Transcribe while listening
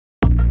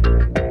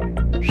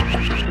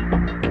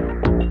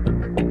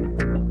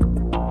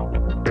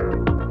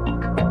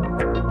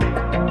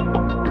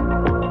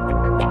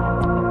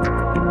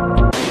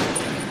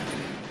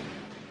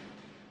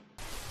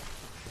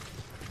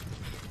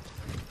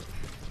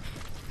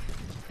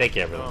Thank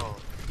you, everyone. Oh.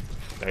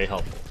 Very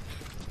helpful.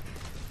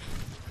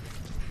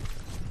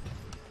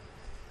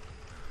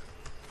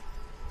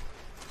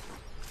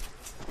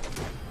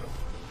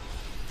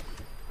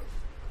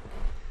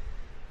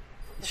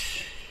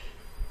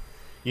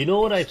 You know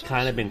what I've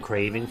kind of been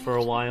craving for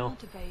a while?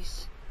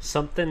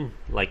 Something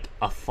like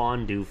a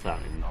fondue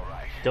fountain.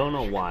 Don't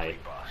know why.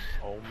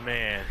 Oh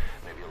man.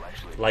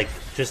 Like,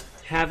 just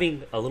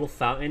having a little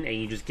fountain and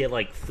you just get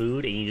like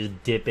food and you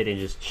just dip it in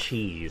just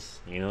cheese.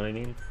 You know what I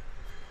mean?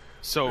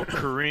 So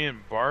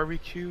Korean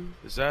barbecue?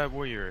 Is that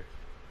what you're...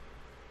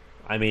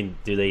 I mean,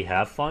 do they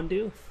have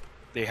fondue?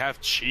 They have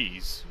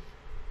cheese.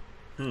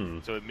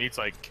 So it meets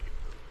like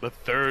the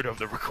third of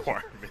the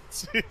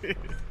requirements.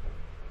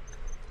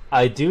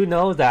 I do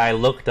know that I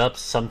looked up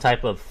some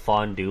type of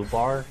fondue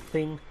bar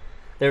thing.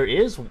 There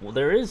is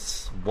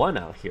one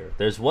out here.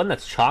 There's one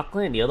that's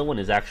chocolate and the other one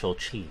is actual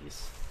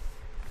cheese.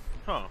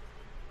 Huh.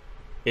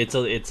 It's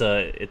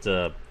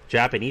a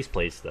Japanese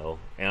place though,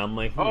 and I'm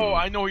like, oh,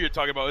 I know what you're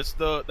talking about.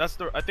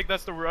 I think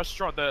that's the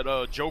restaurant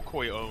that Joe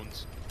Coy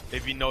owns.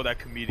 If you know that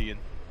comedian.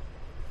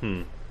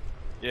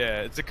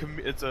 Yeah, it's a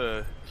comedian.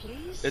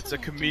 It's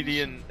a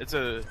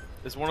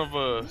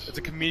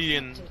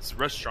comedian's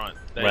restaurant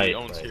that he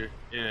owns here.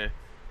 Yeah,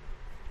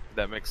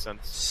 that makes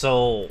sense.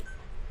 So,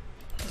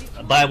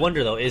 but I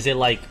wonder though, is it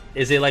like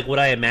what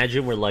I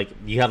imagine, where like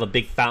you have a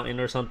big fountain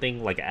or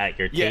something like at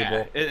your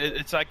table? Yeah,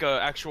 it's like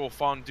a actual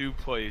fondue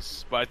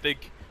place, but I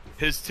think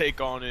his take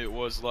on it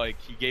was like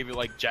he gave it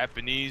like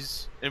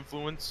Japanese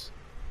influence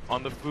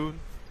on the food.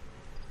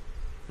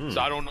 So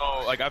I don't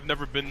know, like I've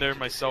never been there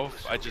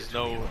myself. I just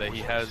know that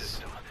he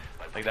has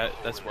like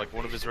that's like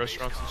one of his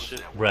restaurants and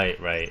shit. Right.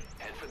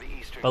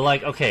 But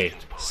like, okay,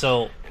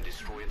 so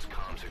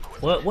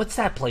what's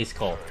that place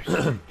called?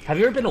 Have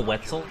you ever been to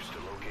Wetzel?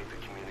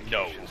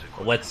 No.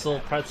 Wetzel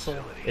pretzel?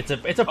 It's a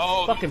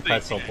fucking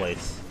pretzel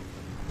place.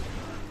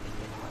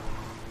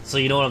 So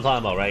you know what I'm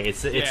talking about, right?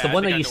 It's the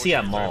one that you see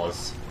at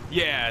malls.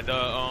 Yeah,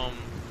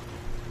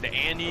 the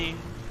Auntie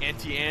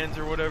Anne's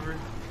or whatever.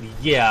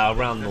 Yeah,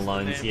 around the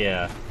lines,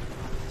 yeah.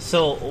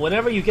 So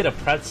whenever you get a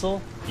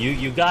pretzel,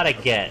 you gotta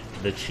get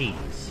the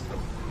cheese.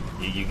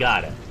 You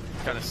got it.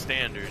 Kind of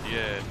standard,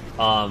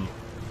 yeah.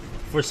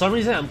 For some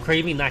reason I'm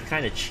craving that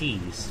kind of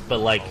cheese, but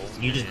like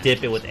you just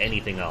dip it with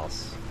anything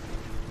else.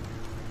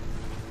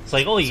 It's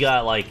like, oh, you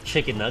got like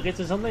chicken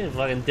nuggets or something?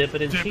 Fucking dip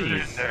it in cheese. Dip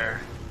it in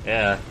there.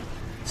 Yeah.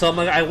 So I'm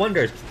like, I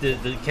wonder,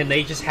 can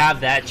they just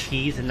have that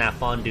cheese in that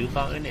fondue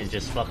fountain and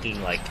just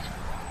fucking like,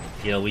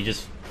 you know, we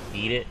just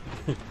eat it?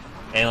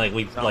 And like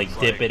we like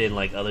dip it in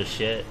like other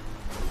shit.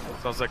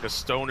 Sounds like a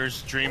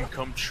stoner's dream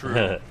come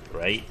true.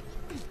 Right?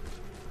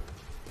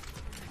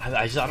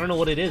 I don't know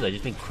what it is. I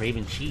just been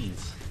craving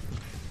cheese.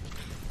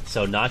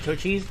 So nacho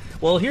cheese?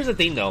 Well, here's the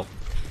thing though.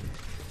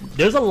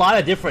 There's a lot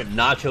of different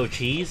nacho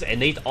cheese, and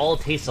they all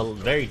taste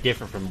very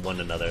different from one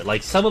another.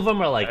 Like some of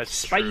them are like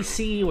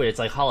spicy, where it's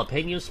like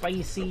jalapeno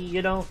spicy,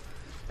 you know,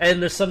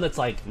 and there's some that's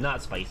like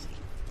not spicy.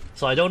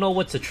 So I don't know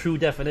what's the true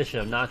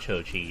definition of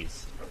nacho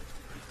cheese.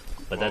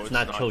 But that's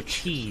nacho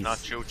cheese.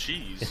 Nacho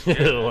cheese. Yeah.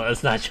 Well,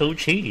 it's nacho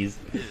cheese.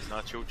 It is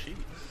nacho cheese.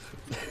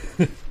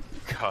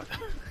 God.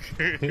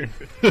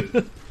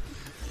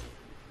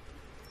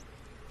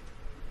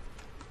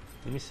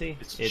 Let me see.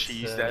 It's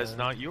cheese that is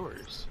not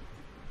yours.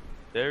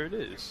 There it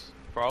is.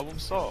 Problem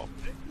solved.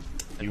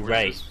 You're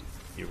right.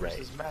 You're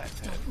right.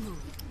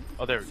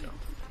 Oh, there we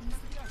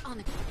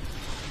go.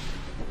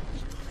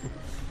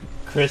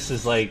 Chris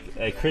is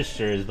like,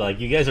 Christian is like,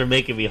 you guys are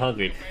making me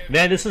hungry.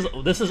 Man, this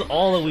is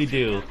all that we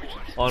do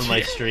on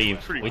my stream.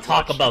 We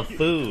talk about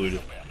food.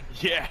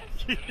 Yeah.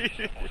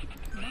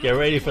 Get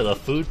ready for the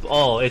food.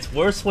 Oh, it's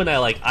worse when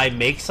I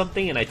make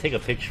something and I take a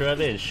picture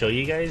of it and show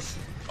you guys.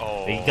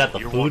 Oh, you got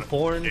the food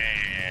porn.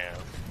 Damn.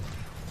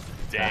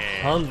 The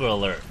hunger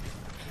alert.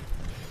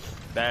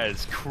 That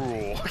is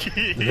cruel.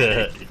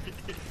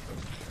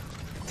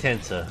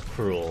 Tensa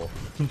cruel.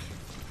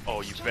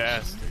 Oh, you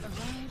bastard.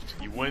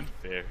 You went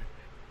there.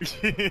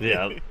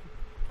 Yeah.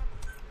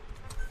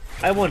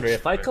 I wonder,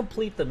 if I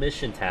complete the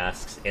mission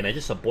tasks and I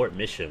just abort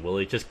mission, will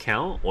it just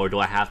count, or do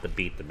I have to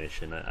beat the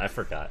mission? I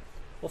forgot.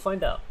 We'll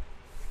find out.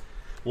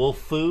 Will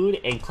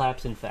food and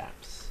claps and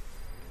faps?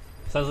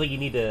 Sounds like you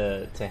need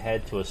to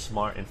head to a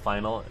smart and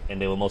final, and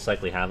they will most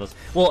likely have us.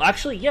 Well,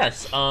 actually,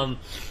 yes.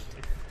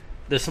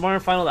 The smart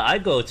and final that I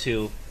go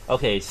to.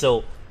 Okay,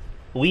 so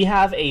we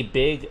have a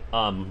big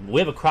we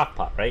have a crock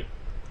pot, right?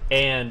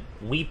 And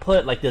we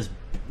put like this.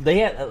 They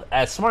had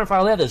at Smart and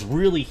Final, they have this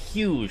really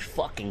huge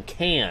fucking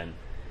can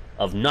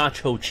of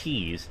nacho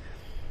cheese,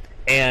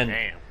 and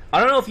damn. I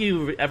don't know if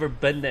you've ever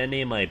been to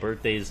any of my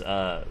birthdays,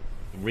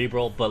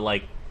 Rebral, but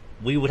like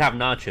we would have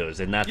nachos,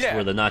 and that's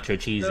where the nacho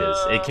cheese is.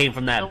 It came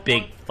from that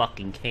big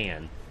fucking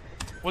can.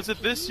 Was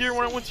it this year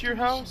when I went to your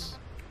house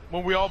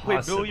when we all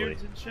played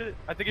billiards and shit?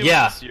 I think it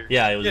was this year.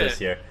 Yeah, it was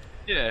this year.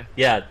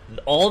 Yeah,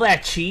 all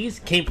that cheese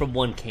came from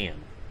one can.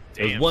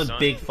 It was one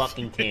big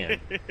fucking can.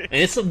 And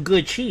it's some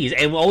good cheese.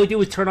 And all we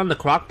do is turn on the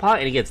crock pot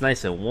and it gets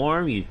nice and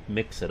warm. You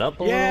mix it up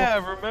a little. Yeah,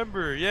 I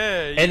remember.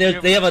 Yeah. And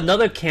they have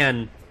another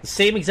can, the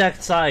same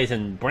exact size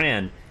and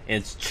brand.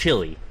 and it's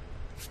chili.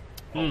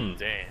 Oh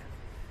damn.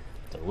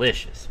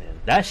 Delicious, man.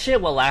 That shit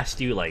will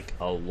last you like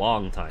a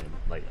long time,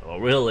 like a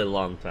really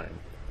long time.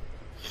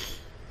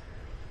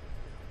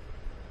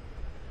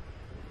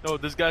 No,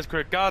 this guy's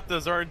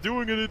cricatas aren't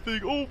doing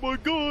anything. Oh my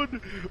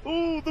god.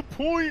 Oh, the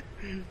point.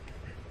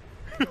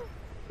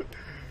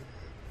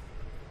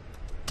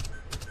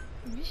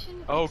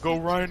 Oh, go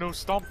Rhino,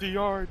 stomp the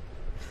yard.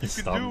 You can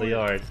Stomp do the it.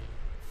 yard.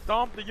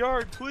 Stomp the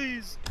yard,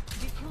 please.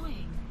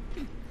 Deploying.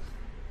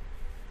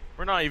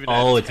 We're not even.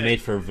 Oh, at it's 10.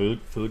 made for food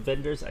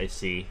vendors. I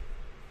see.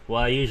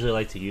 Well, I usually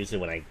like to use it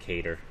when I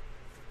cater.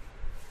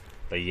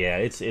 But yeah,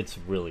 it's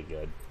really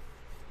good.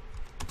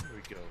 Here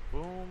we go.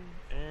 Boom,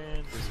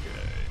 and this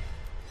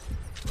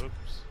guy.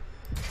 Oops.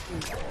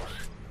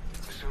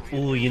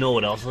 Ooh, you know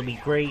what else would be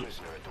great?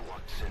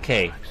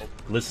 Okay,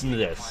 listen to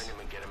this.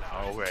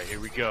 Alright, here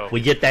we go. We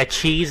get that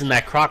cheese in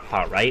that crock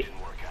pot, right?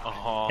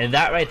 Uh-huh. And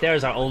that right there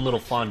is our own little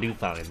fondue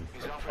fountain.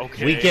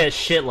 Okay. We get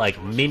shit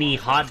like mini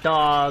hot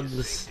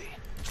dogs,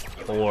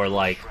 or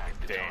like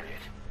Damn.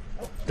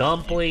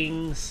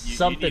 dumplings, You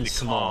something need to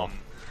small. calm.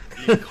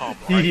 You need to calm,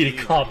 You right? need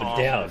to calm it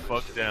the down.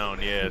 fuck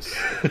down, yes.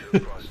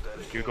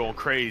 You're going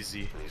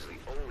crazy.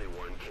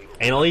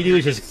 And all you do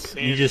is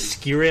just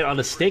skewer it on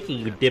a stick and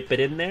you dip it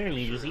in there and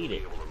you just eat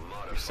it.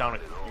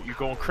 You're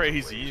going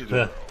crazy. You need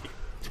to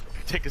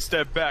take a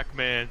step back,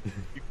 man.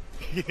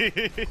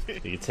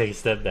 You take a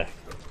step back.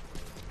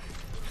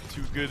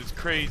 Too good, it's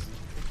crazy.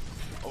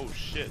 Oh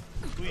shit!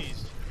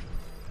 Please.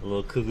 A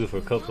little cuckoo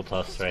for Cocoa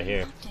Puffs right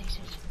here.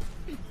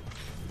 A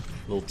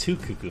little too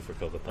cuckoo for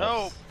Cocoa Puffs.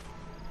 Help!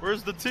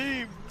 Where's the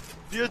team?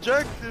 The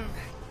objective.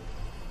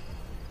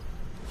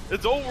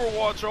 It's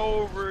Overwatch all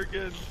over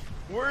again.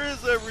 Where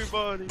is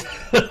everybody?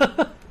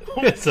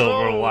 It's no.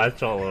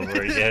 Overwatch all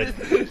over again.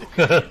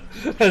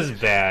 That's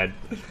bad.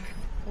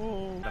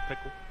 Oh. That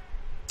pickle.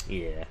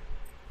 Yeah.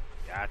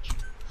 Gotcha.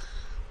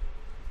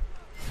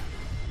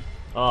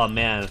 Oh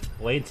man,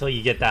 wait until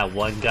you get that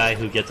one guy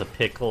who gets a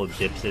pickle and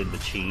dips it in the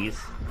cheese.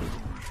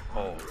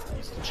 Oh,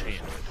 he's the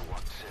champ.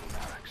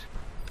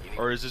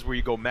 Or is this where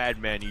you go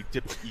madman? You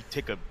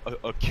take a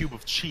cube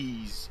of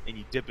cheese and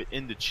you dip it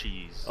in the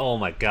cheese. Oh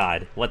my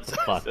god, what the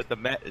fuck? Is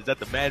that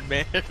the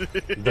madman?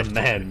 The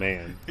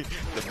madman.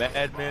 The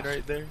madman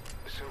right there.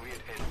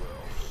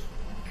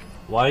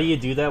 Why do you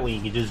do that when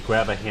you can just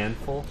grab a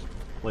handful?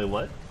 Wait,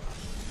 what?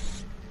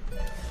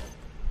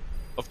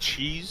 Of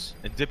cheese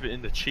and dip it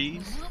in the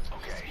cheese.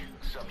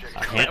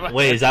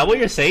 Wait, is that what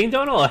you're saying,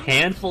 Dono? A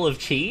handful of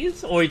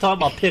cheese? Or are you talking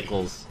about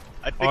pickles?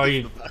 I think Or are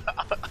you...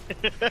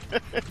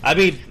 I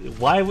mean,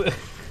 why would...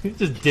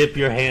 Just dip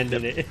your hand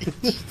in it.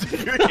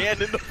 Dip your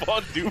hand in the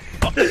fondue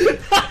pot.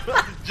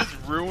 Just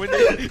ruin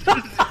it.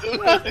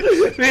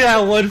 Be that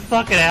one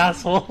fucking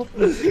asshole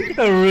that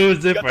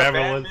ruins it You for got the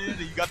everyone. madman and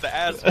you got the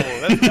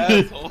asshole. That's the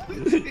asshole.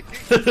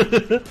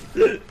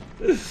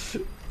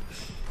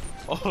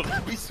 Oh,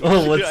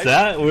 Oh, what's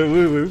that?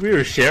 We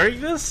were sharing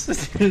this?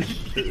 I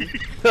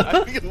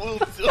get a little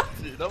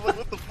tilted. I'm like,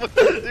 what the fuck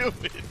are you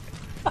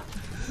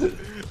doing?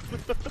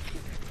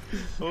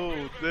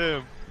 Oh,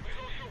 damn.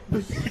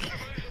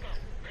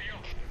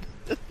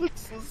 That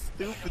looks so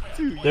stupid,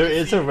 too. There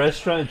is a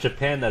restaurant in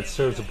Japan that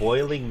serves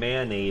boiling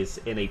mayonnaise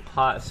in a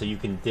pot so you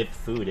can dip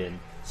food in.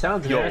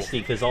 Sounds Yo. nasty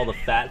because all the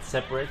fat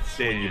separates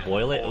when you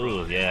boil it.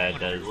 Ooh, yeah, it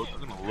does. I'm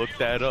gonna look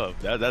that up.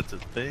 That's a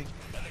thing.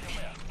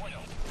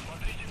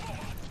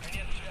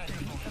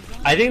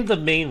 I think the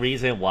main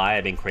reason why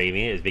I've been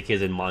craving it is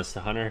because in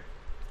Monster Hunter,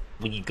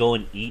 when you go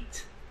and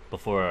eat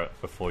before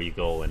you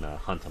go and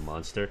hunt a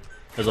monster,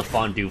 there's a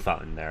fondue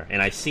fountain there,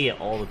 and I see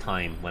it all the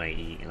time when I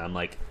eat, and I'm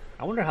like,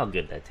 I wonder how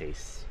good that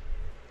tastes.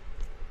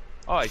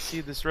 Oh, I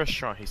see this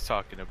restaurant he's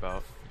talking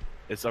about.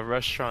 It's a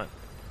restaurant.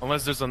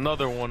 Unless there's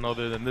another one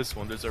other than this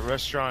one. There's a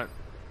restaurant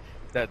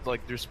that,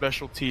 like, their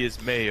specialty is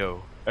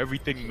mayo.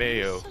 Everything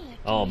mayo.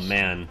 Oh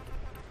man.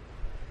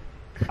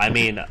 I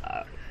mean,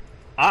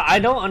 I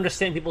don't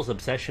understand people's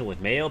obsession with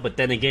mayo, but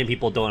then again,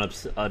 people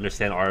don't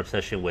understand our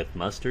obsession with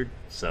mustard.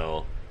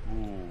 So,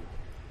 Ooh.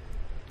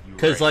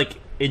 because like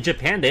in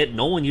Japan,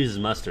 no one uses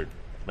mustard,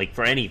 like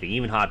for anything,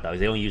 even hot dogs,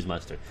 they don't use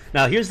mustard.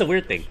 Now, here's the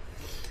weird thing.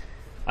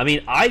 I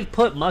mean, I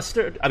put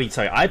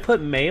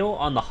mayo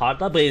on the hot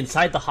dog, but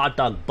inside the hot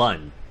dog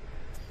bun,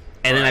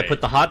 and then I Right.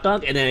 put the hot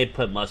dog, and then I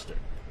put mustard.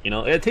 You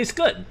know, it tastes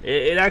good.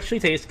 It actually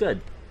tastes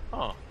good.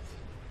 Huh.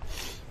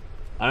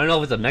 I don't know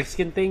if it's a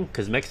Mexican thing,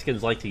 because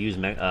Mexicans like to use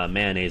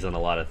mayonnaise on a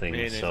lot of things,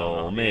 Mayonnaise so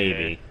on-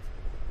 maybe.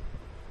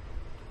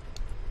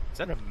 Is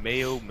that a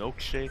mayo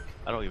milkshake?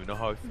 I don't even know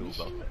how I feel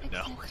about that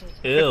now.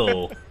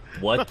 Ew.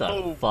 What the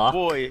Oh fuck?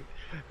 boy,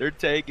 they're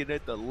taking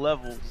it to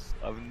levels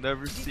I've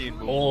never seen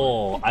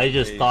Oh, before. I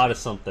just thought of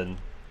something.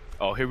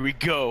 Oh, here we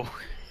go.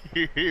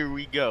 Here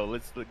we go.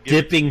 Let's get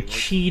Dipping it.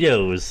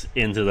 Cheetos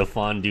into the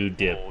fondue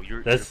dip. Oh,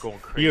 you're That's going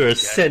crazy, you're guy.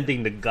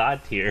 ascending to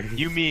God tier.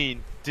 You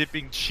mean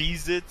dipping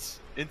Cheez-Its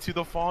into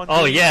the fondue?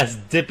 Oh yes,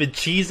 dipping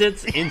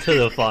Cheez-Its into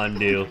the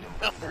fondue.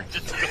 We're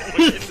just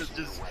going into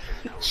just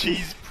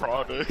cheese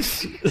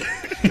products.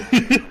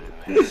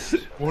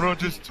 Why not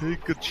just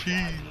take a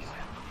cheese?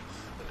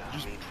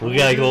 We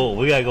gotta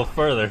go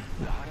further.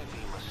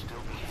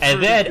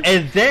 And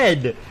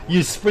then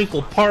you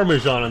sprinkle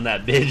Parmesan on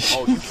that bitch.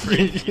 Oh, you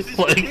crazy.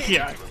 Like,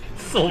 yeah,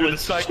 so You're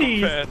the much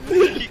cheese.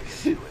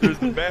 psychopath. There's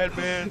the bad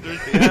man,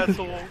 there's the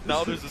asshole,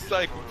 now there's the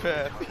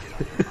psychopath.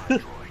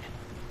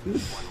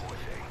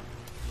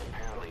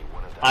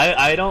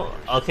 I don't,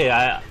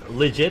 okay,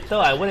 legit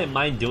though, I wouldn't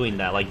mind doing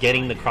that, like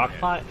getting the crock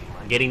pot,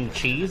 getting the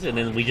cheese, and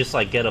then we just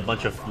like get a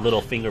bunch of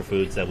little finger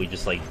foods that we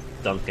just like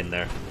dunk in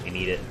there and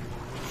eat it.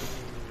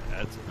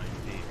 That's an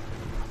idea.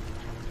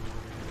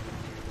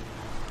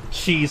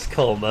 Cheese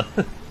coma.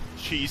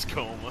 Cheese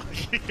coma.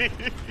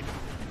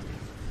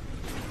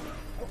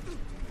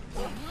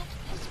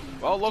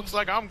 Well, looks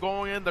like I'm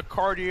going into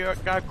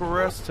cardiac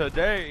arrest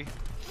today.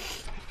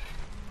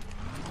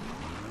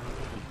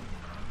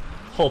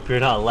 Hope you're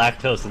not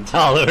lactose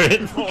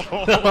intolerant.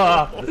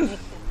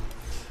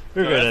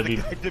 You're gonna be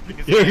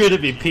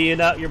peeing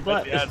out your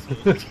butt. You're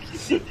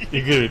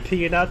gonna be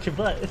peeing out your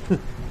butt.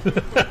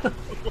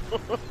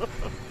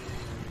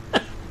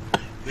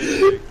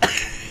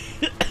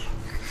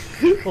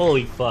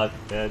 Holy fuck,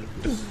 man.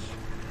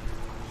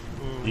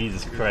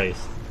 Jesus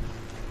Christ.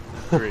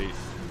 Great.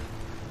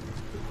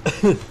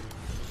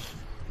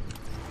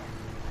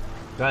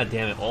 God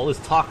damn it, all this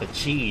talk of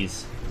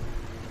cheese.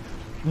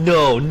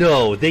 No,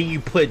 then you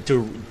put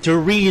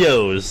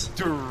Doritos.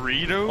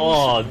 Doritos?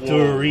 Oh, Whoa.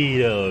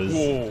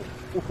 Doritos.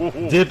 Whoa.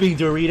 Dipping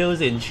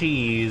Doritos in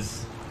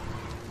cheese.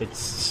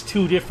 It's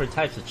two different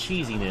types of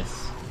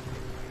cheesiness.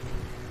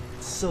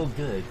 It's so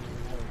good.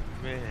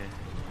 Man.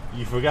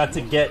 You forgot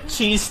to get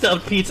cheese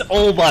stuffed pizza.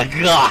 Oh my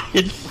god!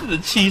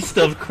 The cheese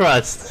stuffed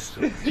crust.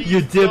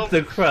 You dip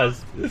the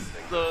crust.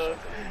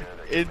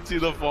 Into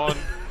the fun.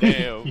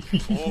 Damn.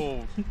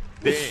 Oh,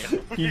 damn.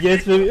 You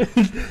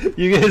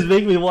guys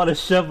make me want to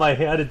shove my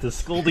hand into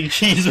scalding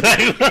cheese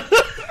right now.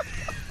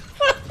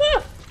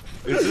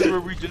 Is this where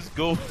we just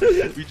go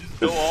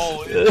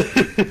all in?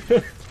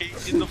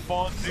 Take in the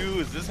fondue?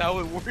 Is this how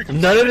it works?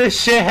 None of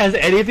this shit has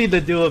anything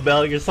to do with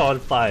Metal Gear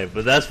Solid 5,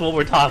 but that's what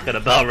we're talking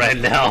about right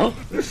now.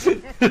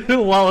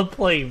 While I'm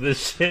playing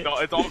this shit. No,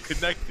 it's all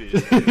connected.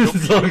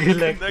 It's all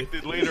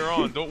connected later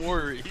on, don't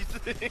worry.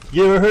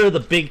 You ever heard of the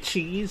Big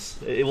Cheese?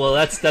 Well,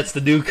 that's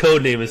the new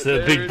code name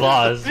instead of Big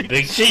Boss.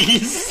 Big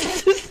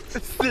Cheese.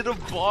 Instead of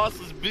Boss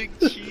is Big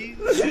Cheese?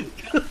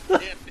 God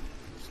damn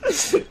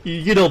it.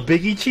 You know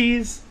Biggie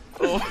Cheese?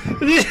 Oh,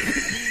 Big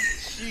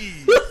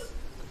Cheese.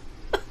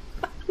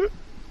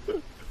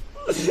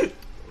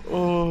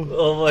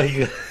 Oh my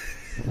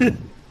god.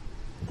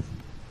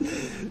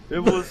 It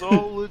was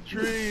all a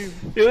dream.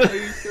 I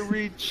used to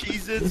read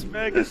Cheez-Its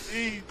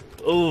magazine.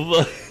 Oh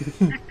my.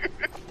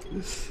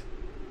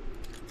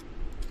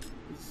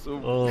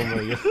 So Oh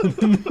my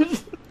god.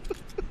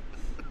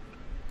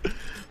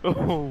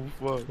 oh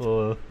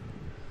fuck.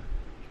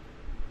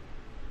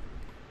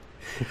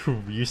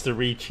 Used to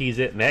read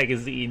Cheez-It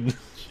magazine.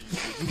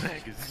 Cheez-Its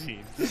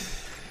magazine.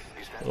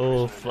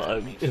 Oh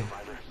fuck. If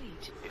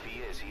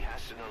he is, he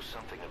has to know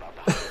something about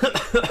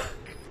the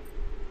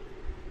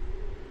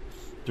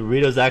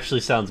Doritos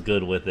actually sounds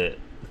good with it.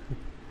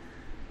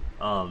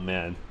 Oh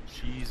man.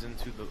 Cheese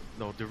into the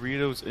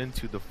Doritos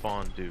into the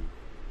fondue.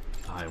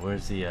 Alright,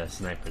 where's the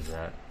snipers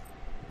at?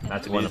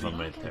 That's one of them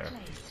right there.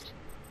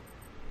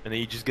 And then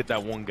you just get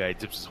that one guy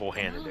dips his whole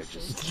hand in there.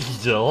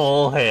 Just The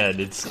whole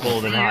hand, it's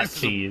scalding hot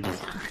cheese.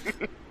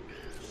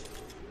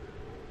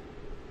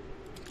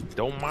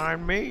 don't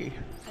mind me.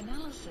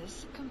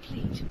 Analysis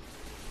complete.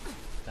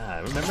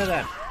 Remember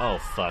that? Oh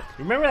fuck!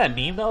 Remember that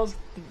meme that was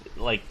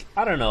like,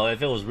 I don't know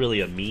if it was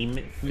really a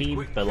meme,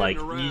 but like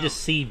you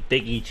just see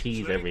Biggie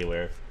cheese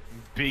everywhere.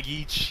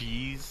 Biggie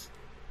Cheese.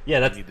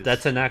 Yeah,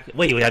 that's an act.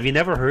 Wait, have you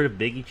never heard of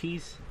Biggie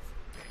cheese?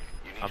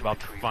 I'm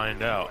about to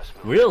find out.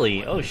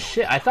 Really? Oh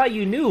shit! I thought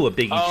you knew what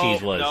Biggie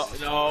cheese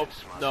was.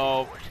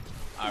 No.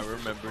 I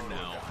remember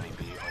now.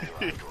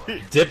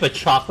 Dip a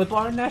chocolate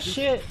bar in that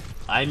shit?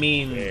 I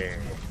mean,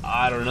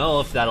 I don't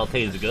know if that'll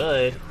taste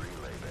good.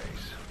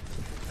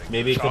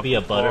 Maybe it could be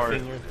a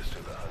Chocolate Butterfinger.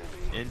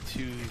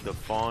 into the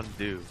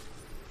fondue.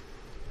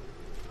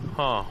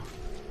 Huh.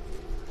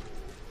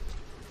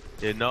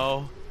 You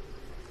know,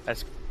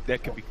 that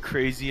could be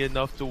crazy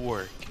enough to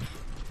work.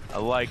 I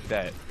like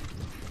that.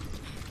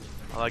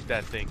 I like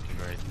that thinking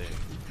right there.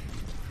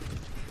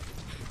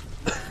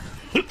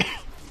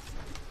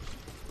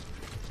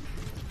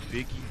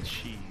 Biggie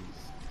Cheese.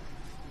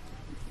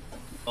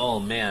 Oh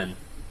man.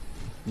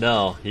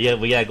 No, yeah,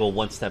 we gotta go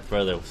one step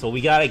further. So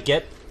we gotta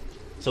get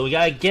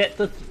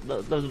the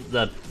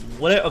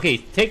whatever. Okay,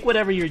 take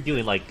whatever you're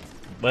doing, like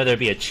whether it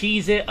be a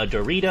Cheez-It, a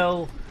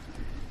Dorito,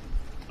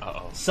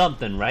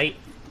 something, right?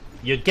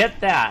 You get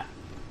that,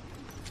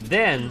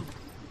 then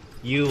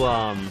you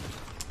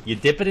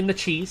dip it in the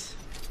cheese,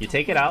 you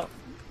take it out,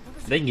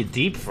 then you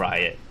deep fry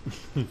it.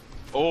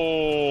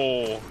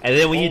 Oh. And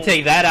then when you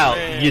take that out,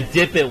 man. you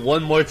dip it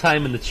one more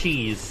time in the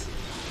cheese.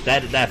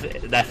 That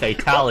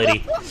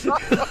fatality.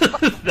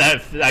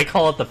 That I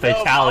call it the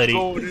fatality.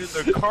 I'm going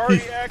into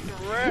cardiac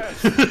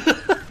arrest.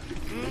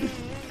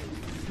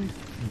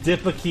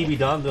 dip a kiwi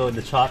dongo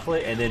into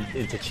chocolate and then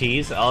into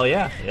cheese. Oh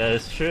yeah, yeah,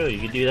 it's true. You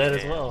can do that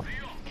as well.